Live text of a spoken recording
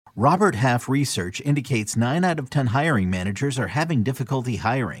Robert Half research indicates 9 out of 10 hiring managers are having difficulty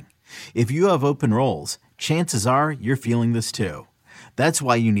hiring. If you have open roles, chances are you're feeling this too. That's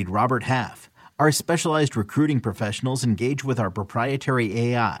why you need Robert Half. Our specialized recruiting professionals engage with our proprietary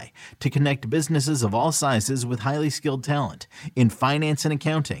AI to connect businesses of all sizes with highly skilled talent in finance and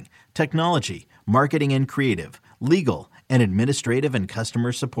accounting, technology, marketing and creative, legal, and administrative and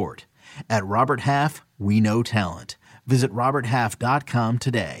customer support. At Robert Half, we know talent. Visit roberthalf.com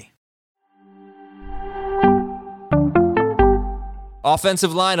today.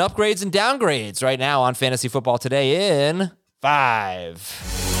 Offensive line upgrades and downgrades right now on Fantasy Football Today in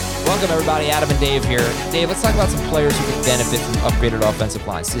 5. Welcome, everybody. Adam and Dave here. Dave, let's talk about some players who could benefit from upgraded offensive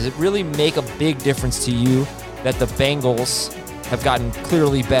lines. Does it really make a big difference to you that the Bengals have gotten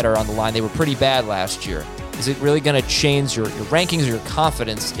clearly better on the line? They were pretty bad last year. Is it really going to change your rankings or your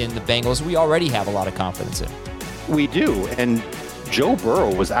confidence in the Bengals? We already have a lot of confidence in. We do, and Joe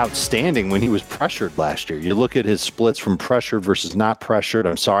Burrow was outstanding when he was pressured last year. You look at his splits from pressured versus not pressured.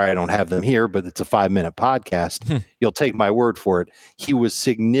 I'm sorry I don't have them here, but it's a 5-minute podcast. You'll take my word for it. He was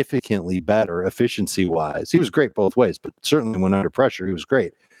significantly better efficiency-wise. He was great both ways, but certainly when under pressure, he was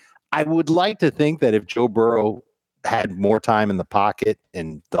great. I would like to think that if Joe Burrow had more time in the pocket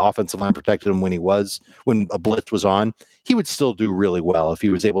and the offensive line protected him when a blitz was on, he would still do really well if he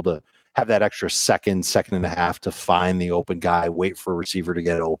was able to have that extra second and a half to find the open guy, wait for a receiver to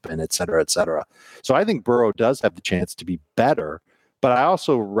get open, et cetera, et cetera. So I think Burrow does have the chance to be better, but I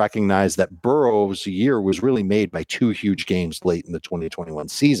also recognize that Burrow's year was really made by 2 huge games late in the 2021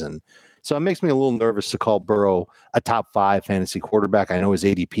 season. So it makes me a little nervous to call Burrow a top 5 fantasy quarterback. I know his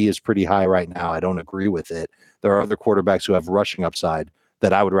ADP is pretty high right now. I don't agree with it. There are other quarterbacks who have rushing upside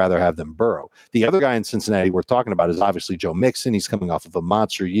that I would rather have than Burrow. The other guy in Cincinnati we're talking about is obviously Joe Mixon. He's coming off of a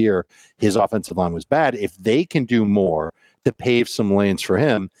monster year. His offensive line was bad. If they can do more to pave some lanes for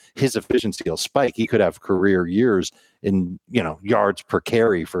him, his efficiency will spike. He could have career years in, yards per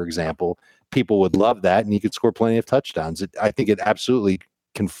carry, for example. People would love that, and he could score plenty of touchdowns. I think it absolutely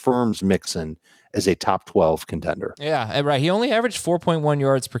confirms Mixon as a top 12 contender. Yeah, right. He only averaged 4.1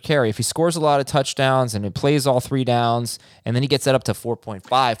 yards per carry. If he scores a lot of touchdowns and he plays all 3 downs, and then he gets that up to 4.5,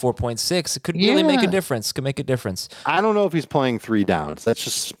 4.6, it could really make a difference. Could make a difference. I don't know if he's playing 3 downs. That's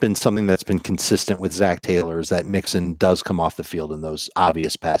just been something that's been consistent with Zach Taylor, is that Mixon does come off the field in those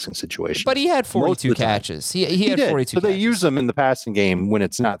obvious passing situations. But he had 42 catches. He had 42 So they catches. use him in the passing game when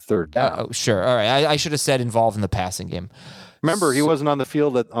it's not 3rd down. Oh, sure. All right. I should have said involved in the passing game. Remember, he wasn't on the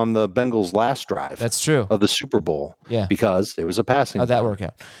field on the Bengals' last drive. That's true. Of the Super Bowl. Yeah. Because it was a passing. How'd that work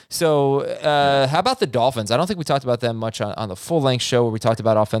out? So how about the Dolphins? I don't think we talked about them much on the full-length show where we talked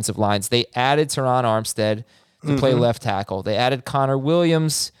about offensive lines. They added Teron Armstead to play left tackle. They added Connor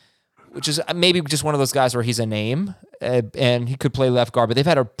Williams, which is maybe just one of those guys where he's a name, and he could play left guard, but they've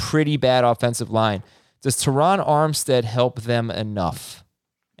had a pretty bad offensive line. Does Teron Armstead help them enough?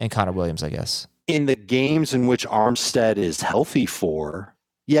 And Connor Williams, I guess. In the games in which Armstead is healthy for,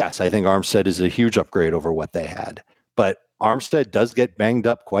 yes, I think Armstead is a huge upgrade over what they had. But Armstead does get banged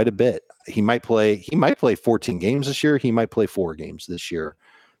up quite a bit. He might play 14 games this year. He might play 4 games this year.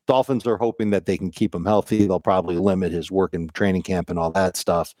 Dolphins are hoping that they can keep him healthy. They'll probably limit his work in training camp and all that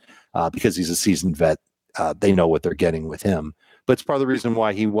stuff because he's a seasoned vet. They know what they're getting with him. But it's part of the reason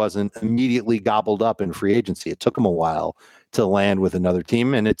why he wasn't immediately gobbled up in free agency. It took him a while to land with another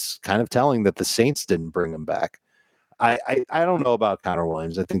team, and it's kind of telling that the Saints didn't bring him back. I don't know about Connor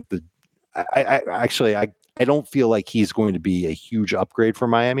Williams. I think I don't feel like he's going to be a huge upgrade for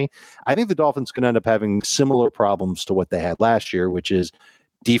Miami. I think the Dolphins can end up having similar problems to what they had last year, which is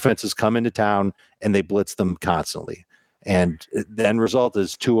defenses come into town and they blitz them constantly. And the end result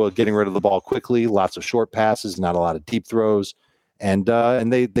is Tua getting rid of the ball quickly, lots of short passes, not a lot of deep throws, and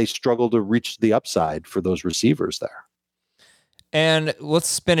they struggle to reach the upside for those receivers there. And let's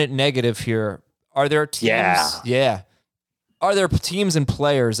spin it negative here. Are there teams? Yeah. Are there teams and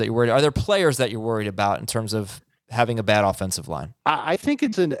players that you're worried? Are there players that you're worried about in terms of having a bad offensive line? I think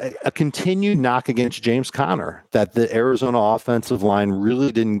it's a continued knock against James Conner that the Arizona offensive line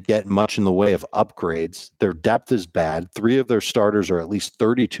really didn't get much in the way of upgrades. Their depth is bad. 3 of their starters are at least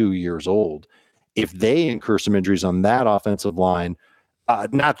 32 years old. If they incur some injuries on that offensive line,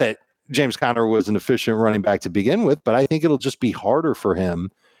 not that James Conner was an efficient running back to begin with, but I think it'll just be harder for him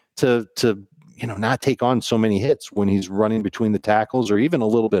to not take on so many hits when he's running between the tackles or even a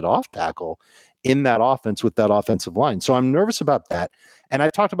little bit off tackle in that offense with that offensive line. So I'm nervous about that. And I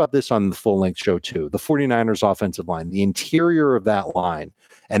talked about this on the full length show too, the 49ers offensive line, the interior of that line.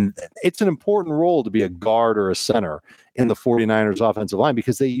 And it's an important role to be a guard or a center in the 49ers offensive line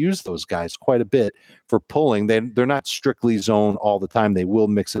because they use those guys quite a bit for pulling. They're not strictly zone all the time. They will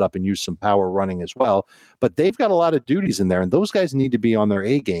mix it up and use some power running as well. But they've got a lot of duties in there, and those guys need to be on their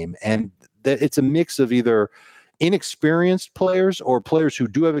A game. And it's a mix of either inexperienced players or players who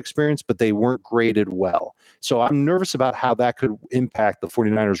do have experience, but they weren't graded well. So I'm nervous about how that could impact the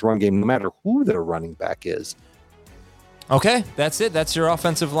 49ers run game, no matter who their running back is. Okay, that's it. That's your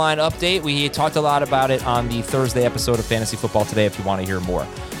offensive line update. We talked a lot about it on the Thursday episode of Fantasy Football Today if you want to hear more.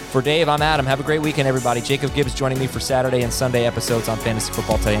 For Dave, I'm Adam. Have a great weekend, everybody. Jacob Gibbs joining me for Saturday and Sunday episodes on Fantasy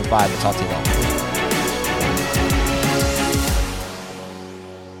Football Today and 5. We'll talk to you then.